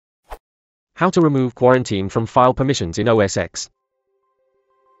How to remove quarantine from file permissions in OSX.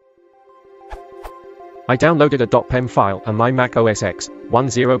 I downloaded a .pem file and my Mac OS X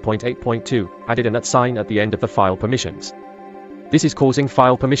 10.8.2 added an @ at the end of the file permissions. This is causing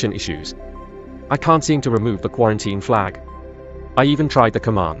file permission issues. I can't seem to remove the quarantine flag. I even tried the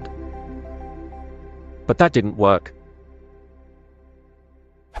command, but that didn't work.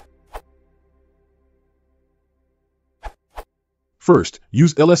 First,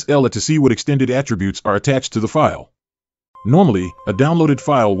 use lsl to see what extended attributes are attached to the file. Normally, a downloaded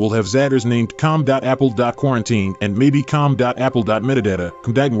file will have zatters named com.apple.quarantine and maybe com.apple.metadata,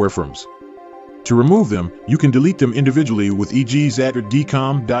 com. To remove them, you can delete them individually with e.g. zatter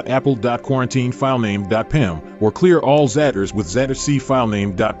dcom.apple.quarantine filename.pem or clear all zatters with zatterc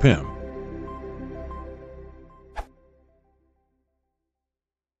filename.pem.